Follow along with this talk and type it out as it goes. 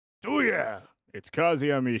Kazuya! It's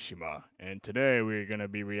Kazuya Mishima, and today we're gonna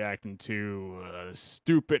be reacting to the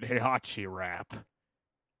stupid Heihachi rap.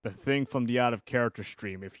 The thing from the Out of Character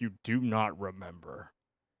stream, if you do not remember.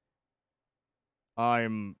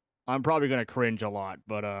 I'm probably gonna cringe a lot,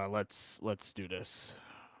 but let's do this.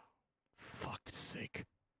 Fuck's sake.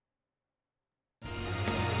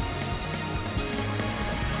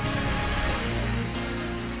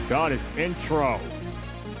 God, his intro.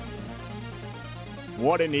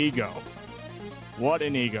 What an ego. What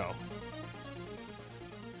an ego.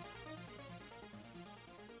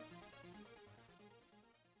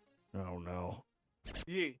 Oh no.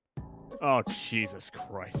 Yeah. Oh, Jesus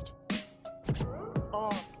Christ.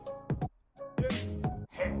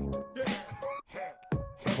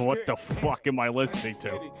 What the fuck am I listening to?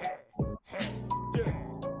 The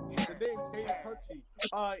name's Heihachi.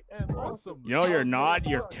 I am awesome. No, you're not.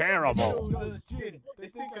 You're terrible.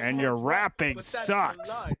 And your rapping But that's a sucks.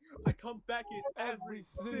 lie. I come back in every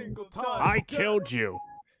single time. I killed you.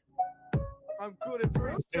 I'm good at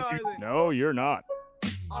freestyling. No, you're not.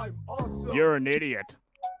 I'm awesome. You're an idiot.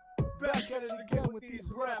 Back at it again with these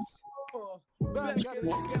raps. Back at it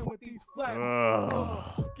again with these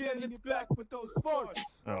flaps. Getting it back with those farts.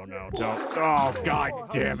 Oh no, don't. Oh, god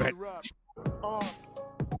damn it.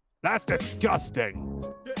 That's disgusting.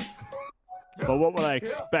 But what would I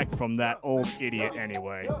expect from that old idiot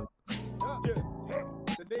anyway?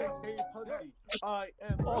 The name's Heihachi. I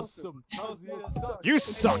am awesome. Kazuya sucks. You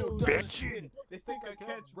suck, bitch. They think I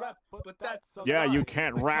can't rap, but that's a Yeah, lie. you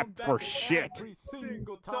can't I rap come back for in shit. Every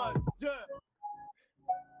single time. Yeah.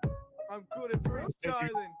 I'm good at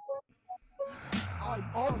freestyling. I'm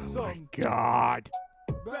awesome. God.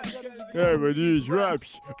 Back at it Yeah, again with these raps,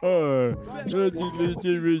 shut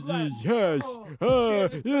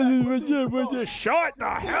the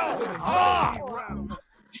hell up!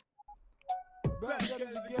 Back at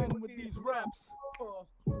it again with these raps.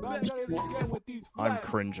 Back at it again with these I'm flaps.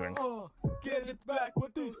 cringing. Get it back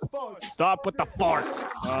with these farts. Stop with the farts!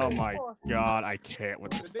 Oh my god, I can't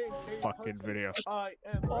with this fucking video. I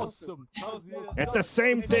am awesome. It's the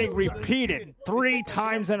same thing repeated 3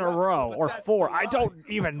 times in a row, or 4. I don't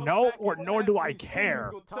even know, or nor do I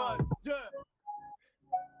care.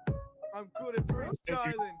 I'm good at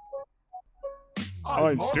freestyling.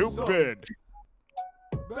 I'm stupid.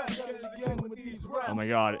 Back at it again with these raps. Oh my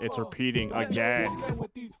god, it's repeating Back at it again. again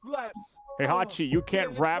with these flaps. Hey Hachi, you can't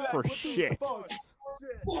Get it rap back for with these shit. farts.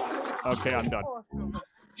 Okay, I'm done. Awesome.